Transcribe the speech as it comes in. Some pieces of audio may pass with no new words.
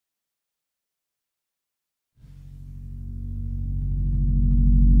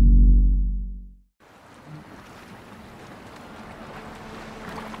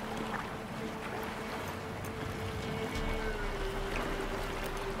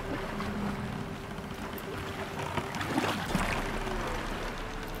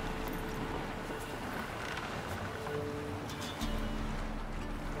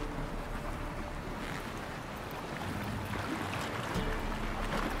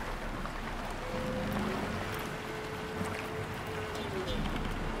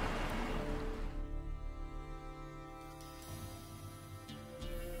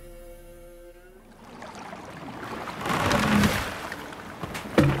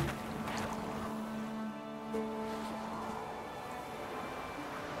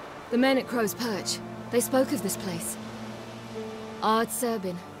The men at Crow's Perch, they spoke of this place. Ard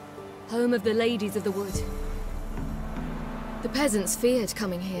Serbin, home of the Ladies of the Wood. The peasants feared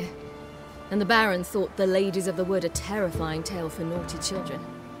coming here, and the Baron thought the Ladies of the Wood a terrifying tale for naughty children.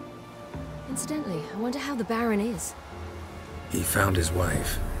 Incidentally, I wonder how the Baron is. He found his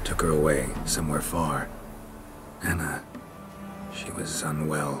wife, took her away, somewhere far. Anna, she was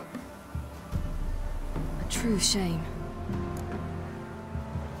unwell. A true shame.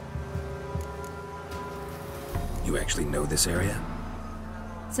 You actually know this area?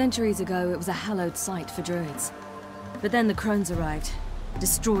 Centuries ago, it was a hallowed site for druids. But then the Crones arrived,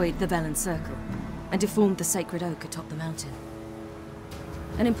 destroyed the Velen Circle, and deformed the sacred oak atop the mountain.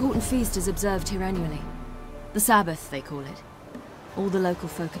 An important feast is observed here annually. The Sabbath, they call it. All the local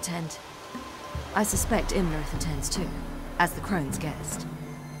folk attend. I suspect Imlerith attends too, as the Crones' guest.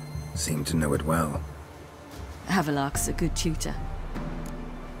 Seem to know it well. Avalok's a good tutor.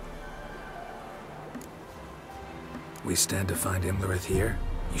 We stand to find Imlerith here?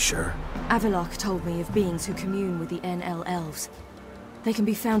 You sure? Avalok told me of beings who commune with the NL elves. They can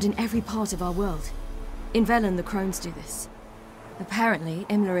be found in every part of our world. In Velen, the Crones do this. Apparently,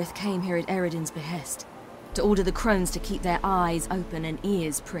 Imlerith came here at Eredin's behest, to order the Crones to keep their eyes open and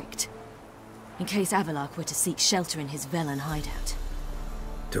ears pricked, in case Avalok were to seek shelter in his Velen hideout.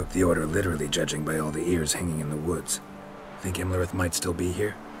 Took the order literally, judging by all the ears hanging in the woods. Think Imlerith might still be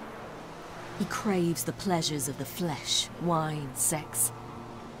here? He craves the pleasures of the flesh, wine, sex.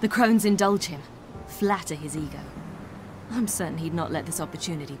 The Crones indulge him, flatter his ego. I'm certain he'd not let this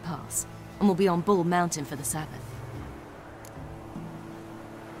opportunity pass, and will be on Bull Mountain for the Sabbath.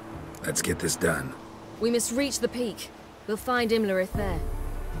 Let's get this done. We must reach the peak. We'll find Imlerith there.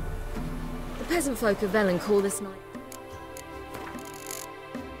 The peasant folk of Velen call this night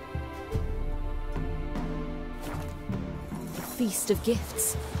the Feast of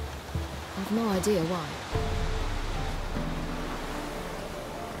Gifts. I've no idea why.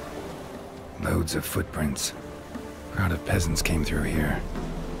 Loads of footprints. Crowd of peasants came through here.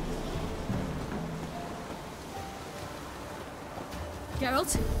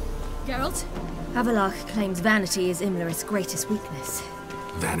 Geralt? Geralt? Avalok claims vanity is Imlerith's greatest weakness.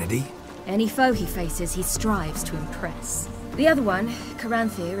 Vanity? Any foe he faces, he strives to impress. The other one,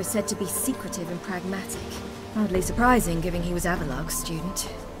 Caranthir, is said to be secretive and pragmatic. Hardly surprising, given he was Avalok's student.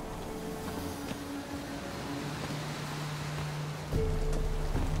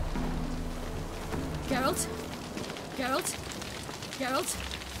 Geralt? Geralt? Geralt?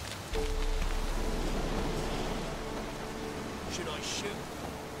 Should I shoot?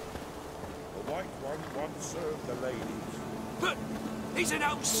 The White One once served the ladies. But he's an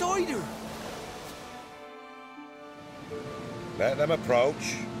outsider! Let them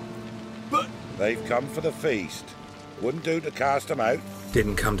approach. But They've come for the feast. Wouldn't do to cast them out.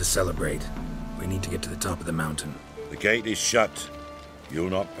 Didn't come to celebrate. We need to get to the top of the mountain. The gate is shut. You'll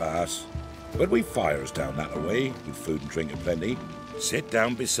not pass. But we've fires down that way, with food and drink aplenty. Sit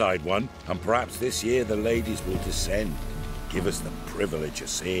down beside one, and perhaps this year the ladies will descend. Give us the privilege of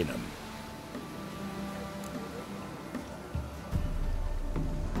seeing them.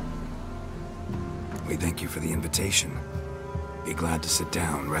 We thank you for the invitation. Be glad to sit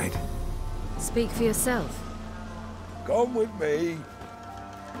down, right? Speak for yourself. Come with me.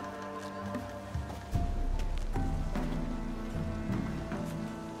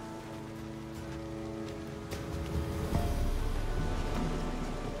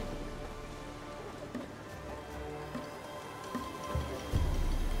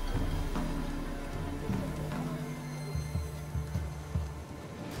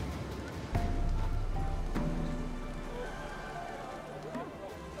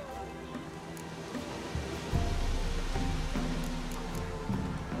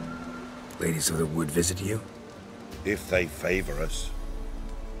 Ladies of the Wood visit you? If they favor us.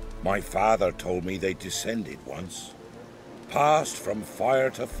 My father told me they descended once. Passed from fire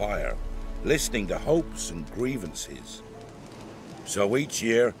to fire, listening to hopes and grievances. So each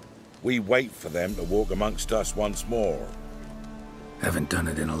year, we wait for them to walk amongst us once more. Haven't done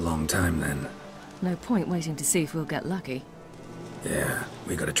it in a long time, then. No point waiting to see if we'll get lucky. Yeah,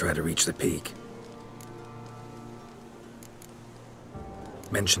 we gotta try to reach the peak.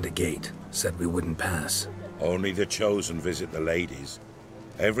 Mentioned a gate. Said we wouldn't pass. Only the chosen visit the ladies.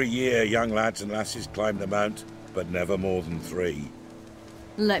 Every year, young lads and lasses climb the mount, but never more than 3.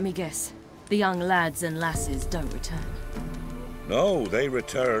 Let me guess. The young lads and lasses don't return. No, they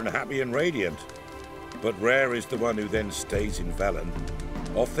return happy and radiant. But rare is the one who then stays in Velen.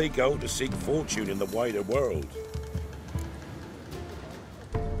 Off they go to seek fortune in the wider world.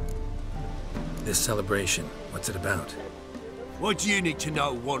 This celebration, what's it about? What do you need to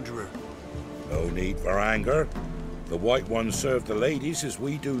know, Wanderer? No need for anger. The White Ones serve the ladies as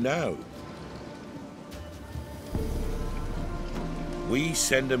we do now. We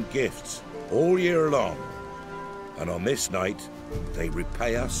send them gifts all year long, and on this night, they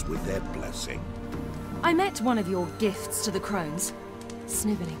repay us with their blessing. I met one of your gifts to the Crones.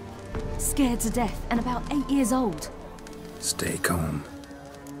 Sniveling, scared to death, and about 8 years old. Stay calm.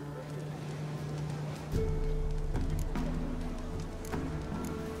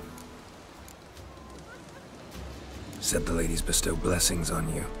 Said the ladies bestow blessings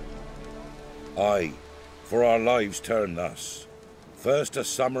on you. Aye, for our lives turn thus. First a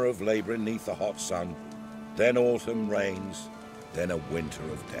summer of labouring neath the hot sun, then autumn rains, then a winter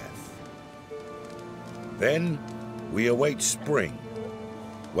of death. Then we await spring,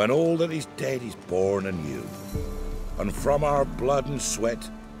 when all that is dead is born anew. And from our blood and sweat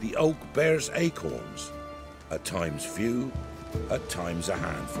the oak bears acorns, at times few, at times a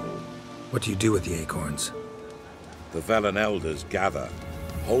handful. What do you do with the acorns? The Velen elders gather,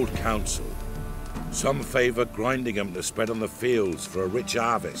 hold council. Some favour grinding them to spread on the fields for a rich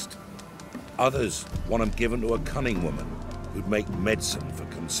harvest. Others want them given to a cunning woman who'd make medicine for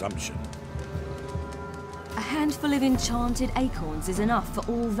consumption. A handful of enchanted acorns is enough for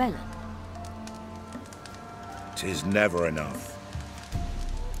all Velen. 'Tis never enough.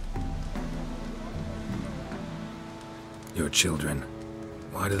 Your children.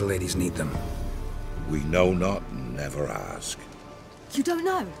 Why do the ladies need them? We know not and never ask. You don't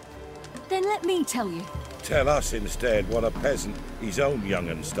know? Then let me tell you. Tell us instead what a peasant, his own young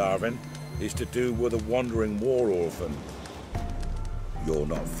and starving, is to do with a wandering war orphan. You're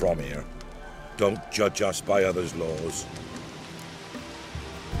not from here. Don't judge us by others' laws.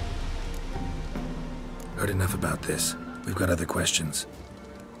 Heard enough about this. We've got other questions.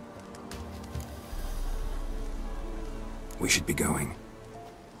 We should be going.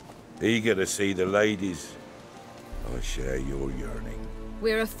 Eager to see the ladies. I share your yearning.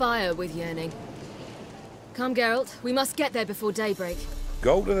 We're afire with yearning. Come, Geralt. We must get there before daybreak.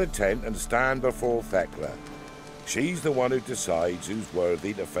 Go to the tent and stand before Thecla. She's the one who decides who's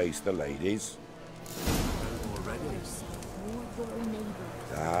worthy to face the ladies.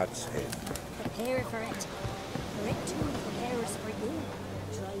 That's it. Prepare for it. For it too prepares for you.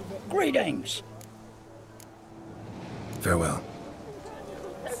 Drive it. Greetings! Farewell.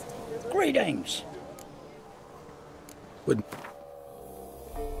 Greetings! Would...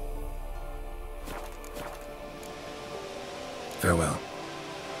 Farewell.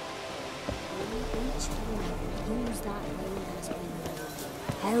 Use that road as we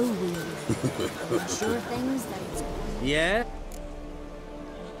how we ensure things that it's Yeah?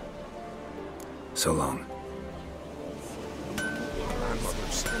 So long.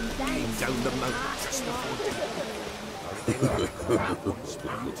 Grandmother's came down the mountain just before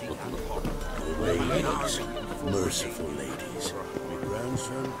Ladies, merciful ladies. My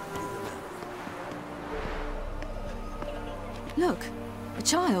grandson. Look, a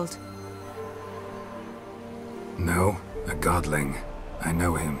child. No, a godling. I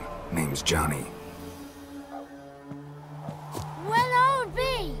know him. Name's Johnny. well, old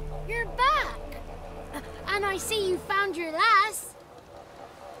B, you're back. And I see you found your lass.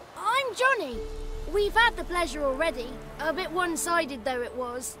 I'm Johnny. We've had the pleasure already. A bit one-sided though it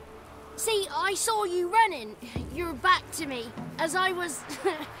was. See, I saw you running. Your back to me, as I was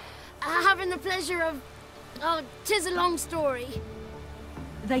having the pleasure of... Oh, 'tis a long story.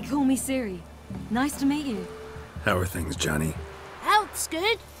 They call me Ciri. Nice to meet you. How are things, Johnny? Health's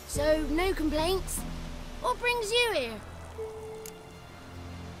good, so no complaints. What brings you here?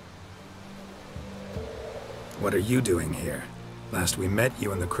 What are you doing here? Last we met,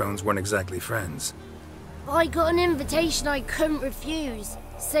 you and the Crones weren't exactly friends. I got an invitation I couldn't refuse,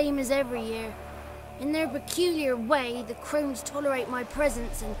 same as every year. In their peculiar way, the Crones tolerate my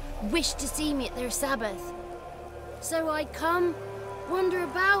presence and wish to see me at their Sabbath. So I come, wander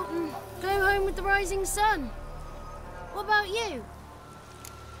about, and go home with the rising sun. What about you?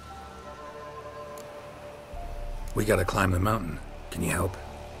 We gotta climb the mountain. Can you help?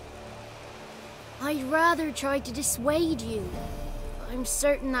 I'd rather try to dissuade you. I'm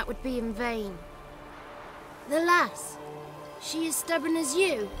certain that would be in vain. The lass, she as stubborn as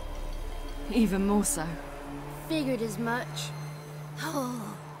you? Even more so. Figured as much.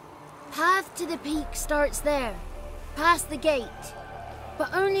 Oh. Path to the peak starts there, past the gate.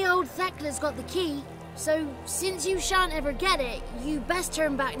 But only old Thecla's got the key, so since you shan't ever get it, you best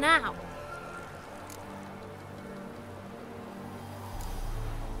turn back now.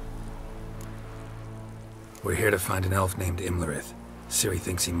 We're here to find an elf named Imlerith. Ciri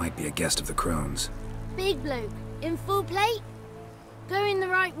thinks he might be a guest of the Crones. Big bloke, in full plate? Going the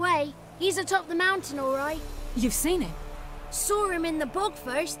right way. He's atop the mountain, all right. You've seen him? Saw him in the bog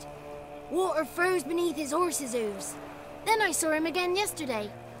first. Water froze beneath his horse's hooves. Then I saw him again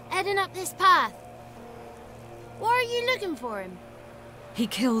yesterday, heading up this path. Why are you looking for him? He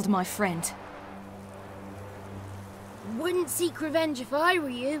killed my friend. Wouldn't seek revenge if I were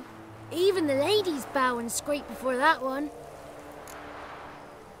you. Even the ladies bow and scrape before that one.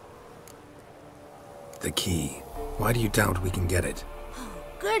 The key. Why do you doubt we can get it?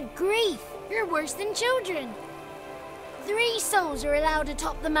 Good grief! You're worse than children. 3 souls are allowed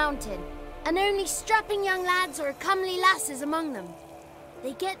atop the mountain, and only strapping young lads or comely lasses among them.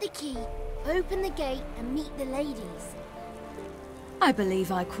 They get the key, open the gate, and meet the ladies. I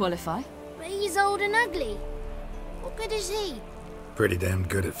believe I qualify. But he's old and ugly. What good is he? Pretty damn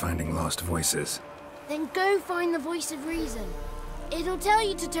good at finding lost voices. Then go find the voice of reason. It'll tell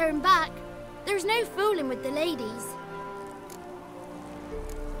you to turn back. There's no fooling with the ladies.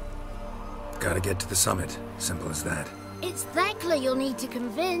 Gotta get to the summit. Simple as that. It's Thecla you'll need to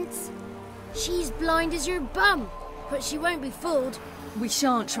convince. She's blind as your bum, but she won't be fooled. We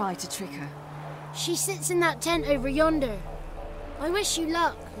shan't try to trick her. She sits in that tent over yonder. I wish you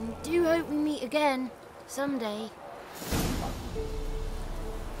luck, and do hope we meet again, someday.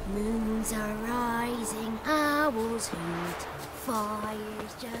 Moons are rising, owls hoot,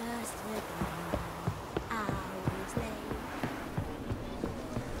 fire's just begun, hours late.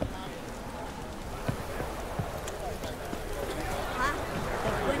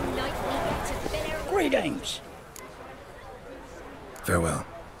 The one night we get to fill our... Greetings! Farewell.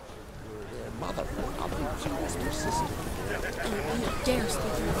 Mother, she was persistent. Dare speak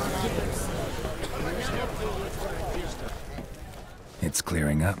It's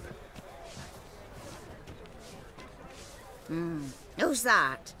clearing up. Who's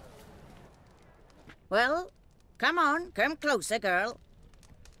that? Well, come on, come closer, girl.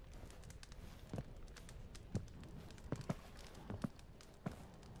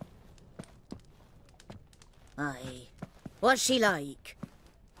 Aye. What's she like?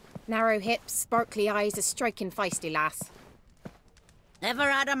 Narrow hips, sparkly eyes, a striking feisty lass. Never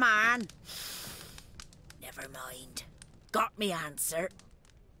had a man? Never mind. Got me answer.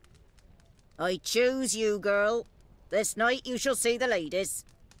 I choose you, girl. This night you shall see the ladies.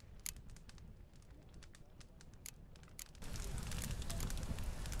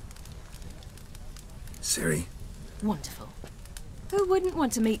 Ciri. Wonderful. Who wouldn't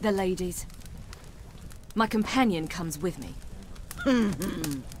want to meet the ladies? My companion comes with me.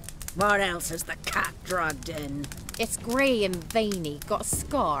 What else has the cat dragged in? It's grey and veiny, got a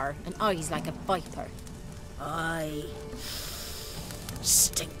scar, and eyes like a viper. Aye.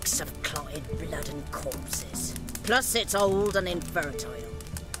 Stinks of clotted blood and corpses. Plus it's old and infertile.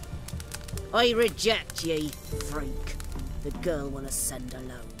 I reject ye, freak. The girl will ascend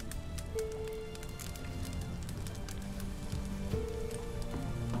alone.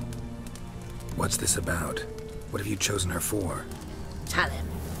 What's this about? What have you chosen her for? Tell him.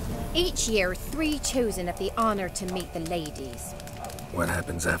 Each year, 3 chosen have the honour to meet the ladies. What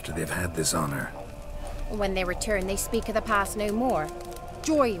happens after they've had this honor? When they return, they speak of the past no more.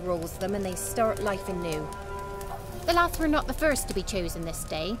 Joy rules them and they start life anew. The lass were not the first to be chosen this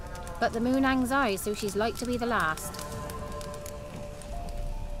day, but the moon hangs high, so she's like to be the last.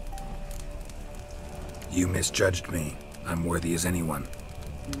 You misjudged me. I'm worthy as anyone.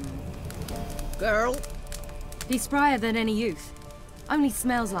 Girl? He's sprier than any youth. Only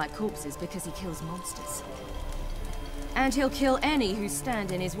smells like corpses because he kills monsters. And he'll kill any who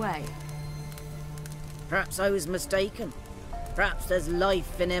stand in his way. Perhaps I was mistaken. Perhaps there's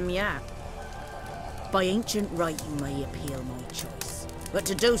life in him yet. By ancient right you may appeal my choice. But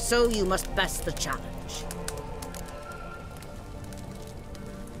to do so you must best the challenge.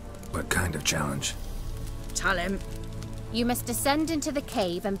 What kind of challenge? Tell him. You must descend into the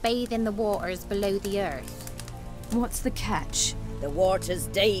cave and bathe in the waters below the earth. What's the catch? The water's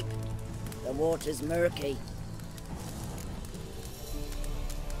deep. The water's murky.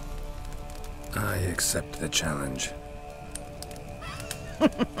 I accept the challenge.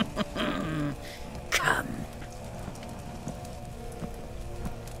 Come.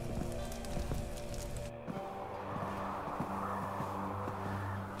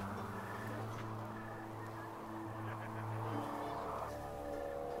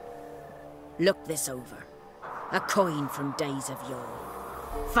 Look this over. A coin from days of yore.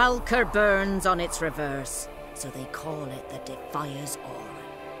 Falker burns on its reverse, so they call it the Defier's oren.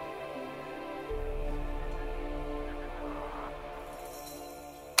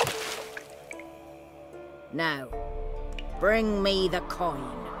 Now, bring me the coin.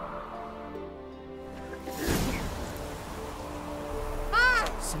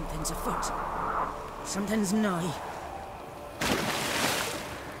 Something's afoot. Something's nigh.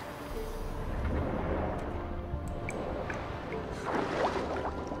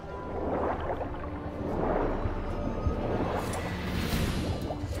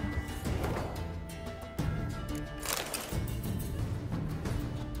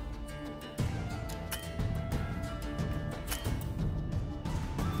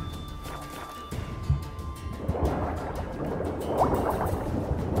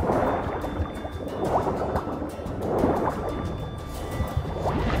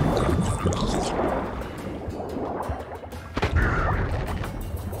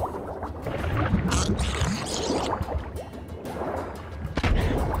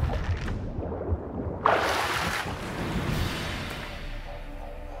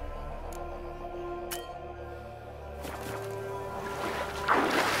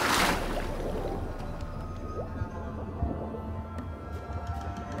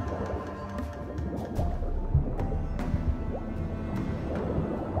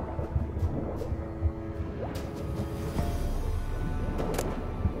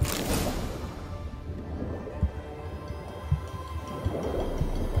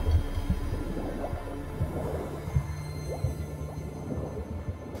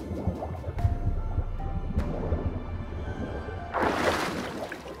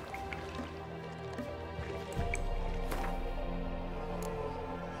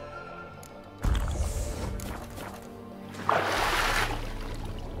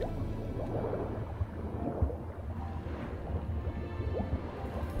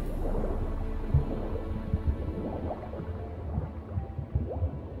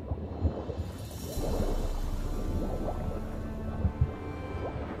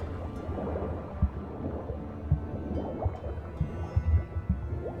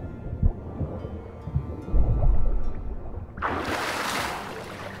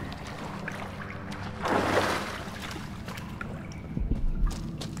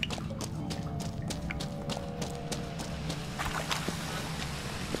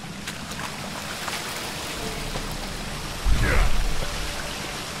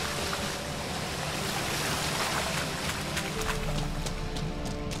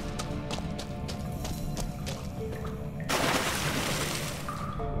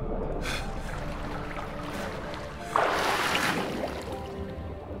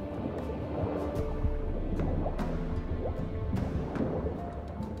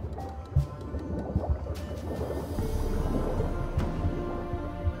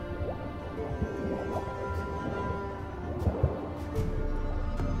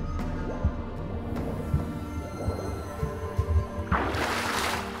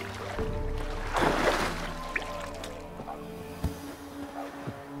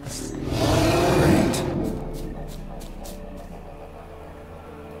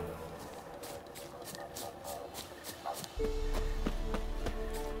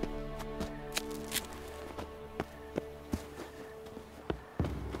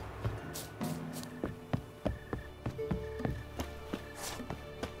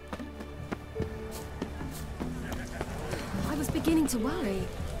 Beginning to worry.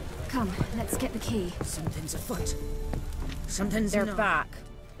 Come, let's get the key. Something's afoot. Something's They're not. back.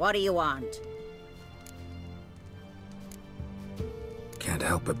 What do you want? Can't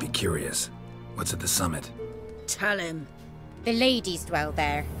help but be curious. What's at the summit? Tell him. The ladies dwell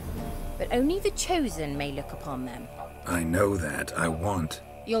there, but only the chosen may look upon them. I know that. I want.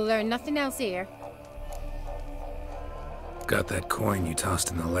 You'll learn nothing else here. Got that coin you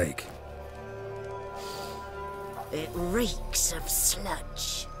tossed in the lake. It reeks of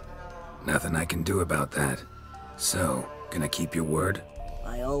sludge. Nothing I can do about that. So, gonna keep your word?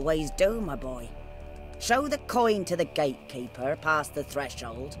 I always do, my boy. Show the coin to the gatekeeper past the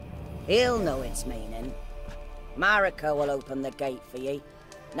threshold. He'll know its meaning. Marika will open the gate for ye.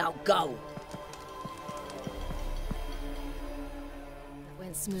 Now go. That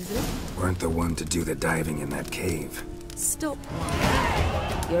went smoothly. Weren't the one to do the diving in that cave. Stop.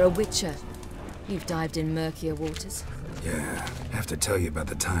 You're a witcher. You've dived in murkier waters. Yeah, have to tell you about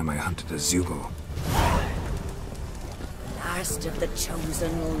the time I hunted a Zugel. Last of the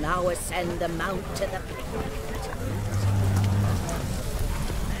chosen will now ascend the mount to the peak.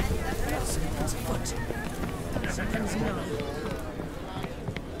 Something's afoot. Something's nigh.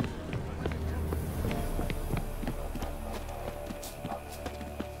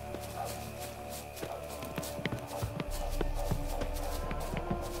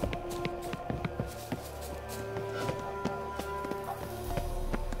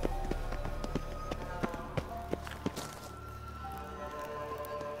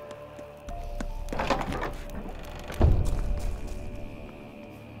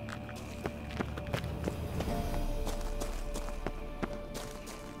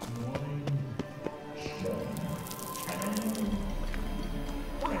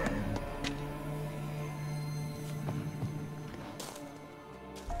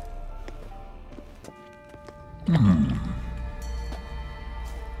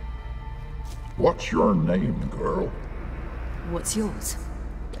 What's your name, girl? What's yours?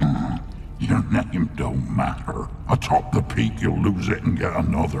 Your name don't matter. Atop the peak, you'll lose it and get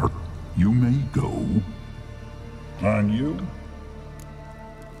another. You may go. And you?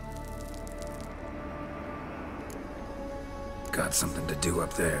 Got something to do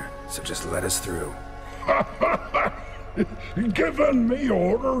up there, so just let us through. Giving me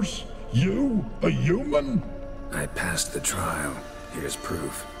orders? You, a human? I passed the trial. Here's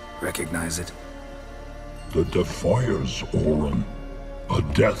proof. Recognize it? The Defier's oren. A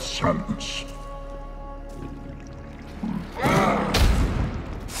death sentence.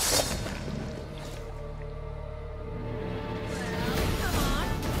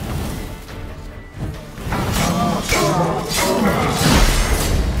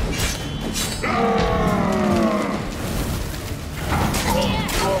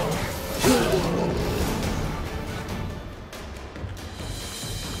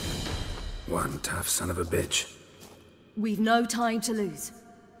 One tough son of a bitch. We've no time to lose.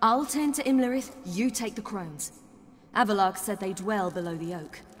 I'll tend to Imlerith, you take the Crones. Avalark said they dwell below the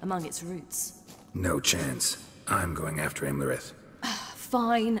oak, among its roots. No chance. I'm going after Imlerith.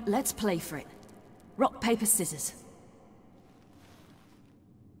 Fine, let's play for it. Rock, paper, scissors.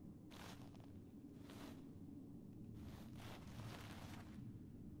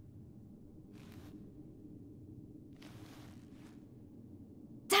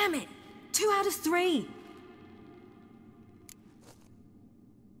 Damn it! 2 out of 3!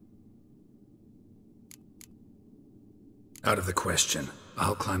 Out of the question.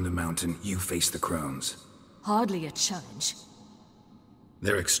 I'll climb the mountain, you face the Crones. Hardly a challenge.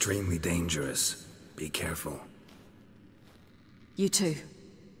 They're extremely dangerous. Be careful. You too.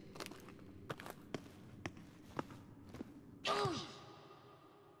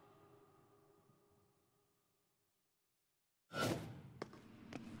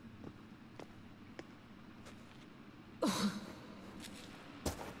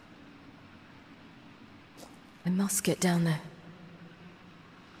 I must get down there.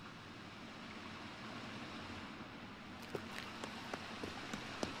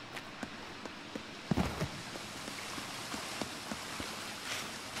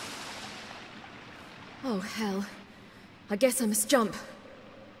 Oh, hell. I guess I must jump.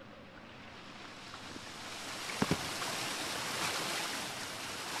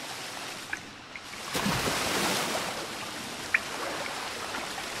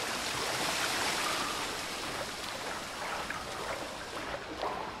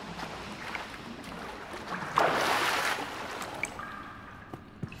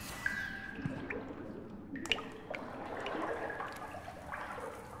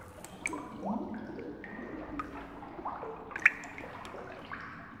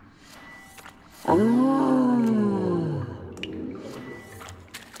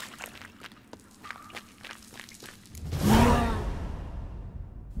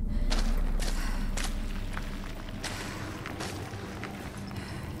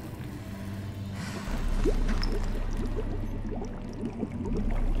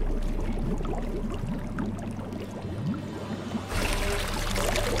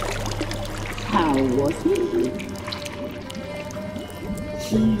 How was he?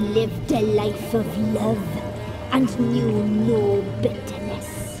 He lived a life of love and knew no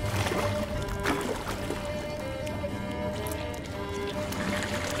bitterness.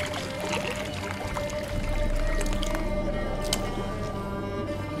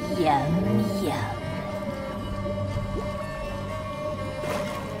 Yum, yum.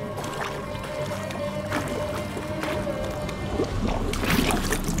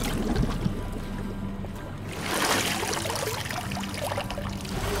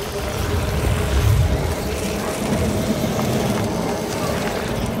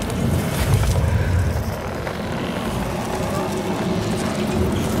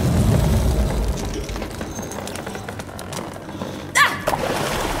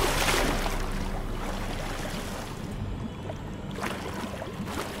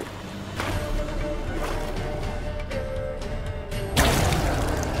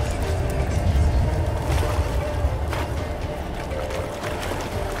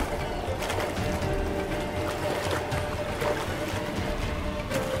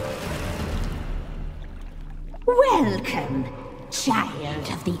 Welcome, child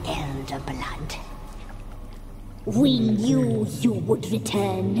of the Elder Blood. We knew you would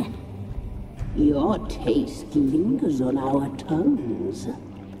return. Your taste lingers on our tongues.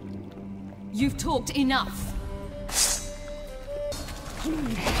 You've talked enough.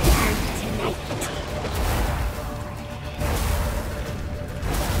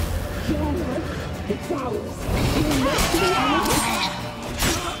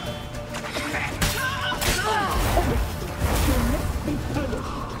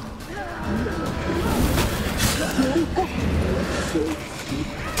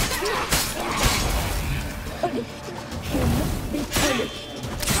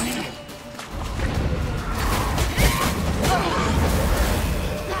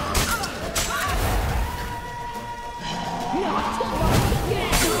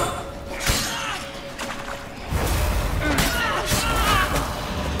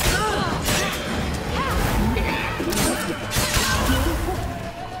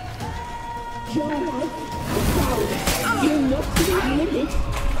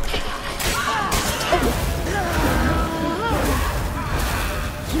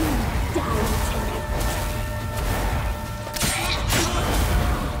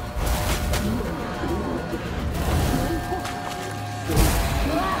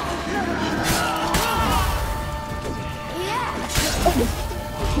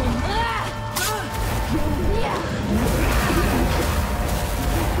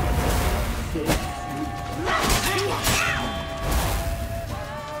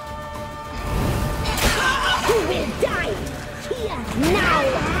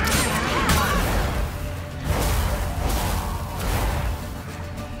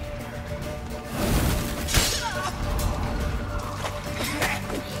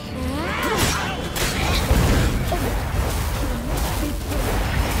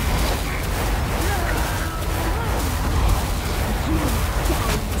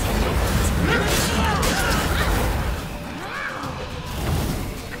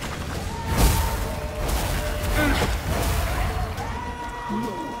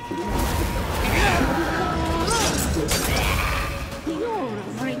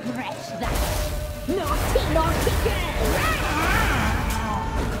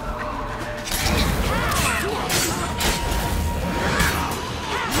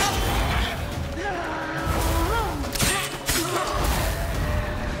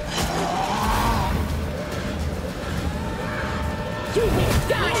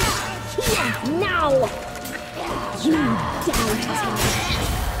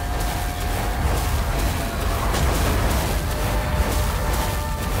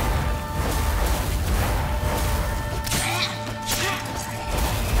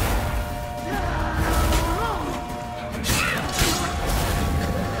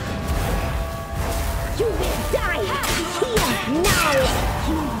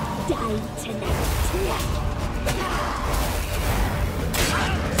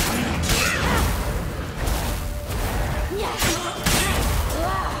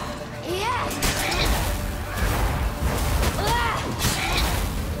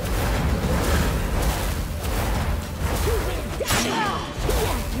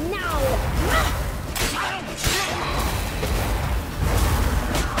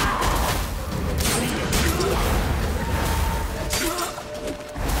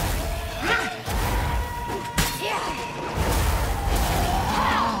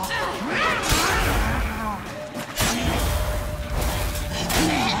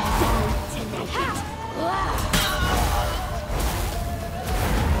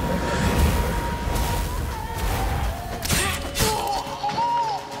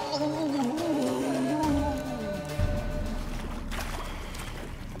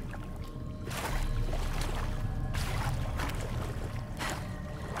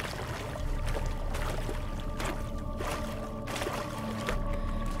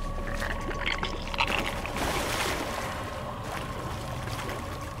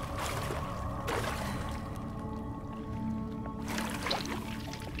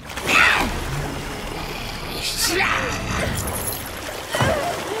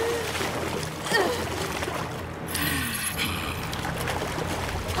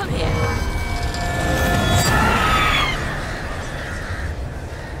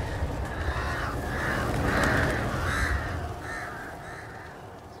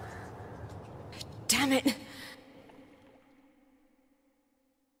 Damn it!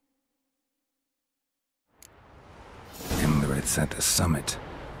 Imlerith's at the summit.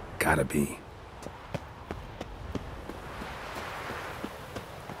 Gotta be.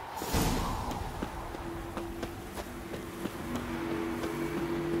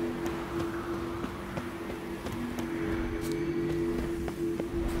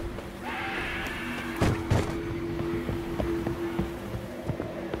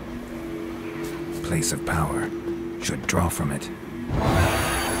 Place of power. Should draw from it.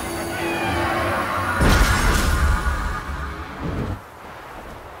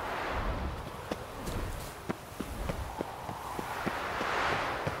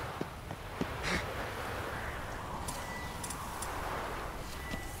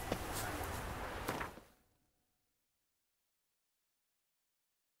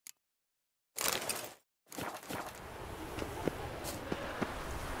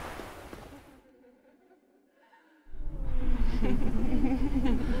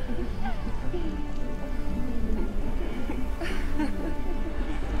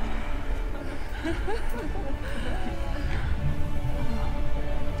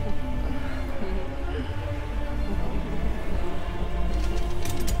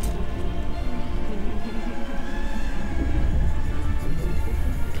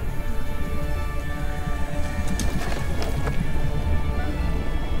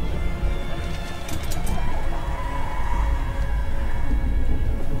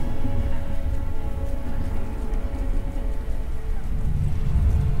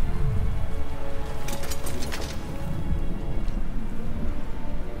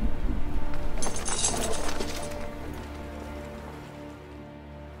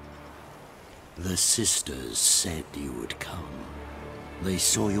 The sisters said you would come. They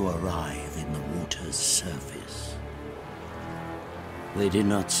saw you arrive in the water's surface. They did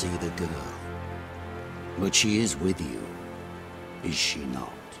not see the girl. But she is with you, is she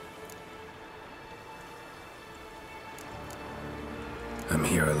not? I'm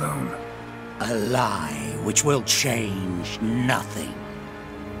here alone. A lie which will change nothing.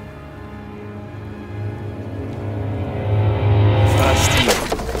 First you,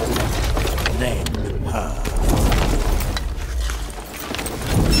 then her.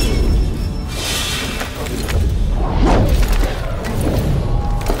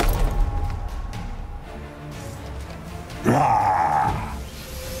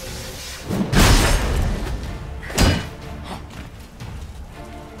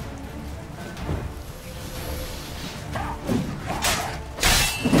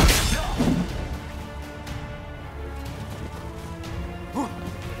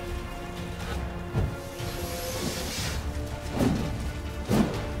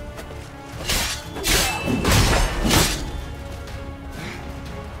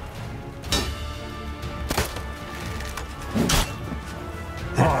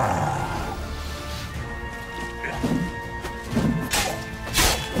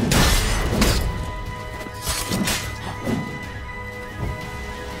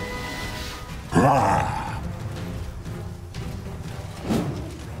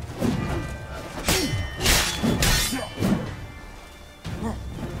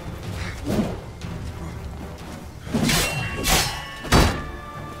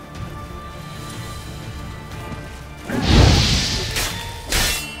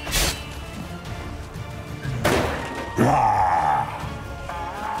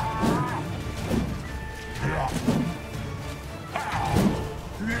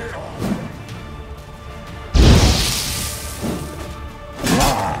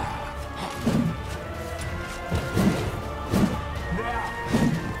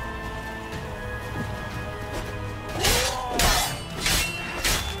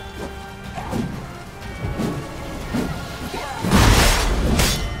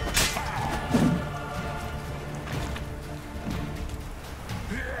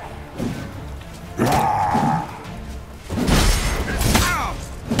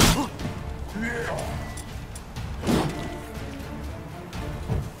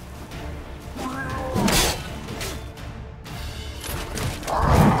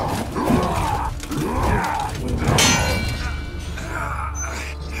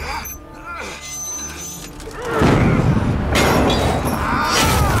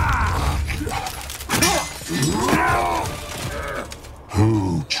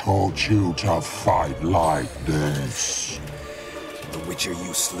 You to fight like this? The Witcher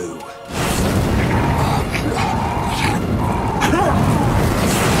you slew.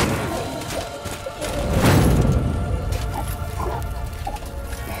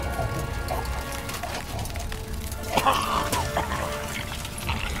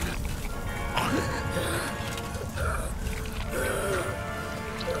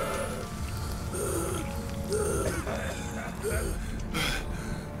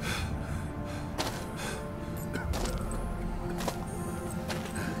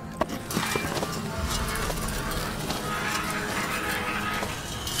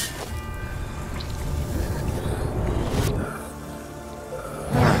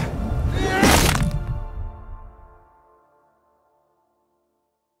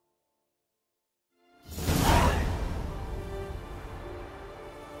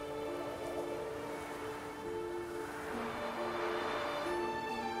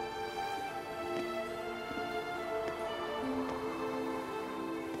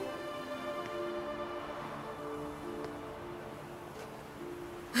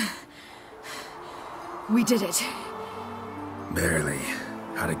 We did it. Barely.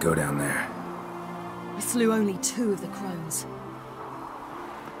 How'd it go down there? I slew only 2 of the Crones.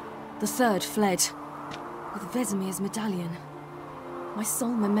 The third fled, with Vesemir's medallion. My sole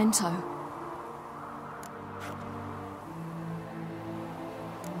memento.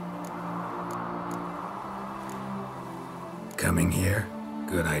 Coming here?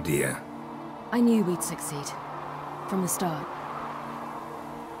 Good idea. I knew we'd succeed. From the start.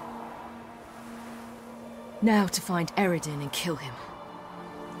 Now to find Eredin and kill him.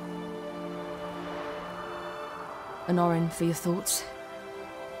 An oren for your thoughts?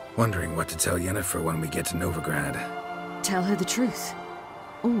 Wondering what to tell Yennefer when we get to Novigrad. Tell her the truth.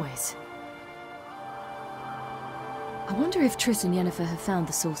 Always. I wonder if Triss and Yennefer have found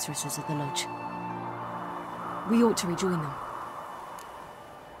the sorceresses at the lodge. We ought to rejoin them.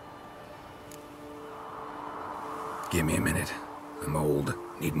 Give me a minute. I'm old.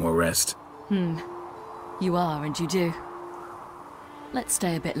 Need more rest. You are, and you do. Let's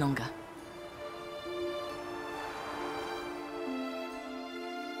stay a bit longer.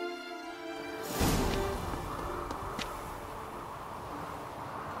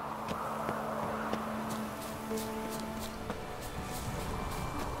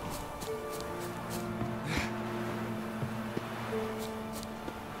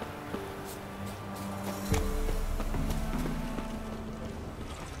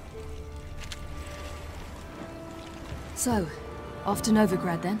 So, off to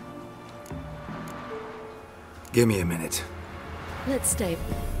Novigrad then? Give me a minute. Let's stay.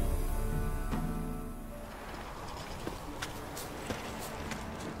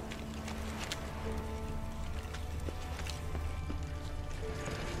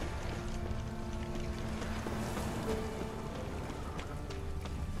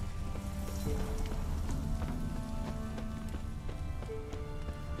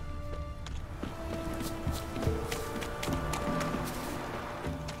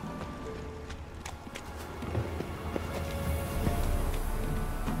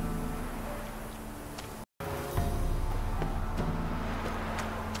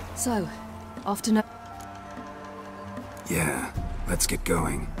 So, off to Yeah, let's get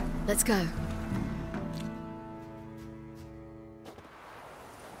going. Let's go.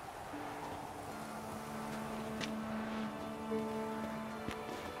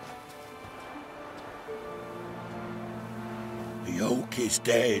 The oak is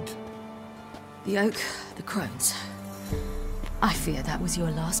dead. The oak, the Crones. I fear that was your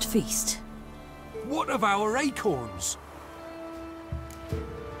last feast. What of our acorns?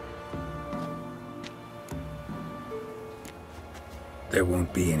 There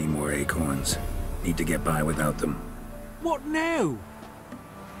won't be any more acorns. Need to get by without them. What now?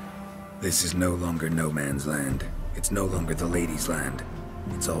 This is no longer no man's land. It's no longer the lady's land.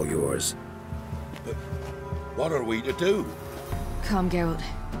 It's all yours. But what are we to do? Come, Geralt.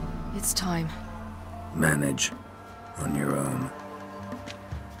 It's time. Manage. On your own.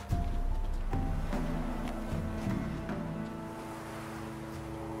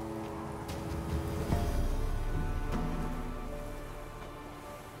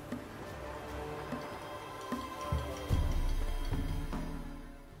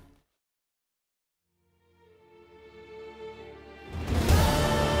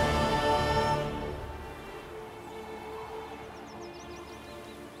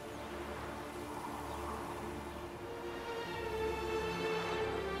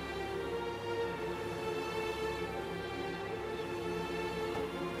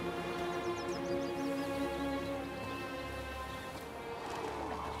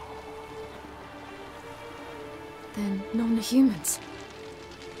 Then none are humans.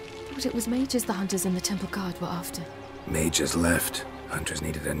 Thought it was mages the hunters and the temple guard were after. Mages left. Hunters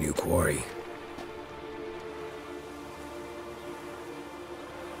needed a new quarry.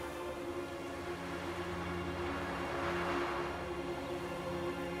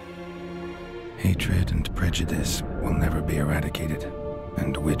 Hatred and prejudice will never be eradicated,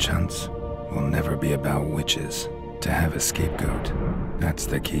 and witch hunts will never be about witches. To have a scapegoat, that's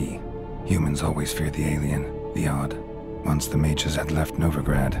the key. Humans always fear the alien, the odd. Once the mages had left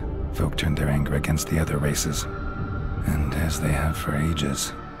Novigrad, folk turned their anger against the other races, and as they have for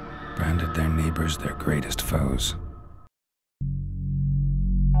ages, branded their neighbors their greatest foes.